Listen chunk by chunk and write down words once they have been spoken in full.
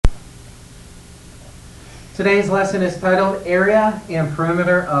Today's lesson is titled Area and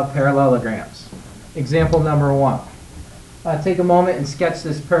Perimeter of Parallelograms. Example number 1. Take a moment and sketch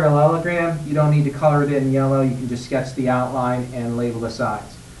this parallelogram. You don't need to color it in yellow. You can just sketch the outline and label the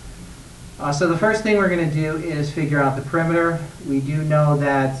sides. So the first thing we're going to do is figure out the perimeter. We do know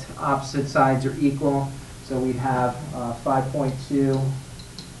that opposite sides are equal, so we'd have 5.2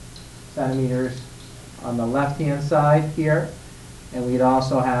 centimeters on the left-hand side here, and we'd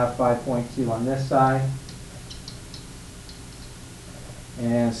also have 5.2 on this side,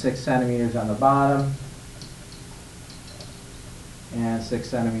 and 6 centimeters on the bottom, and 6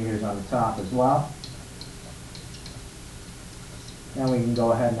 centimeters on the top as well. And we can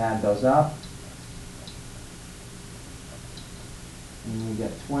go ahead and add those up. And we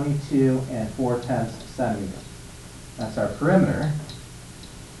get 22 and 4/10 centimeters. That's our perimeter.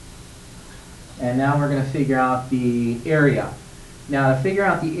 And now we're going to figure out the area. Now to figure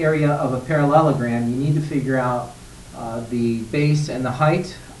out the area of a parallelogram, you need to figure out the base and the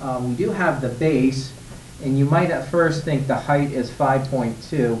height. We do have the base, and you might at first think the height is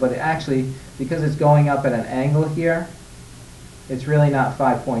 5.2, but it actually, because it's going up at an angle here, it's really not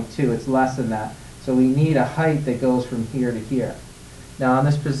 5.2, it's less than that. So we need a height that goes from here to here. Now on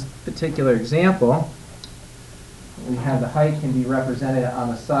this particular example, we have the height can be represented on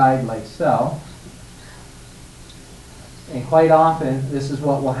the side like so. And quite often, this is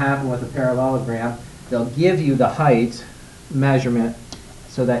what will happen with a parallelogram. They'll give you the height measurement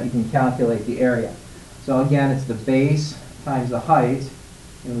so that you can calculate the area. So again, it's the base times the height,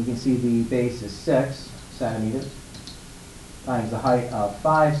 and we can see the base is 6 centimeters. Times the height of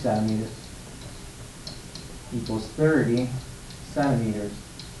 5 centimeters equals 30 centimeters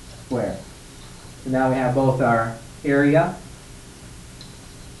squared. So now we have both our area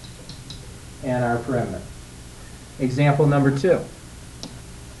and our perimeter. Example number 2.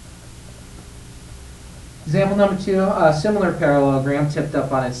 Example number 2, a similar parallelogram tipped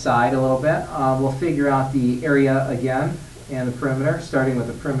up on its side a little bit. We'll figure out the area again and the perimeter, starting with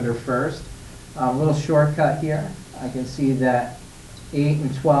the perimeter first. A little shortcut here. I can see that 8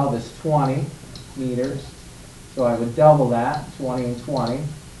 and 12 is 20 meters. So I would double that, 20 and 20,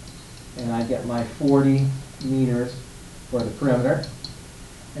 and I get my 40 meters for the perimeter.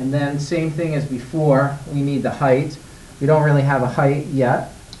 And then same thing as before, we need the height. We don't really have a height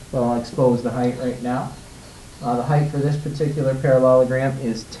yet, but I'll expose the height right now. The height for this particular parallelogram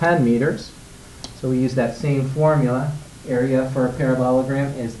is 10 meters. So we use that same formula. Area for a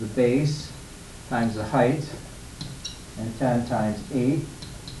parallelogram is the base times the height, and 10 times 8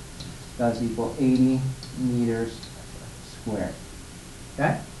 does equal 80 meters squared.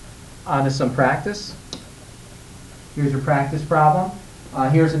 Okay? On to some practice. Here's your practice problem.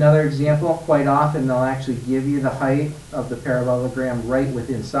 Here's another example. Quite often they'll actually give you the height of the parallelogram right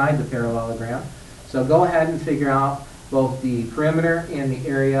within inside the parallelogram. So go ahead and figure out both the perimeter and the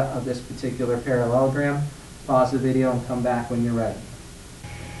area of this particular parallelogram. Pause the video and come back when you're ready.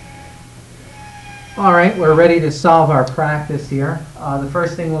 All right, we're ready to solve our practice here. The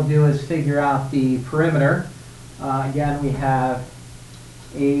first thing we'll do is figure out the perimeter. Again, we have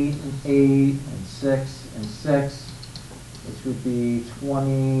 8 and 8 and 6 and 6, which would be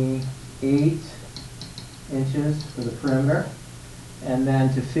 28 inches for the perimeter. And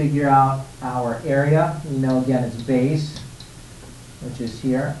then to figure out our area, we know again it's base, which is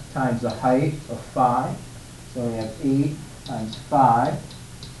here, times the height of 5. So we have 8 times 5,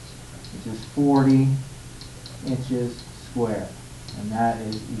 which is 40 inches squared. And that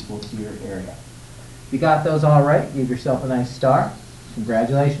is equal to your area. If you got those all right, give yourself a nice star.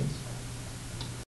 Congratulations.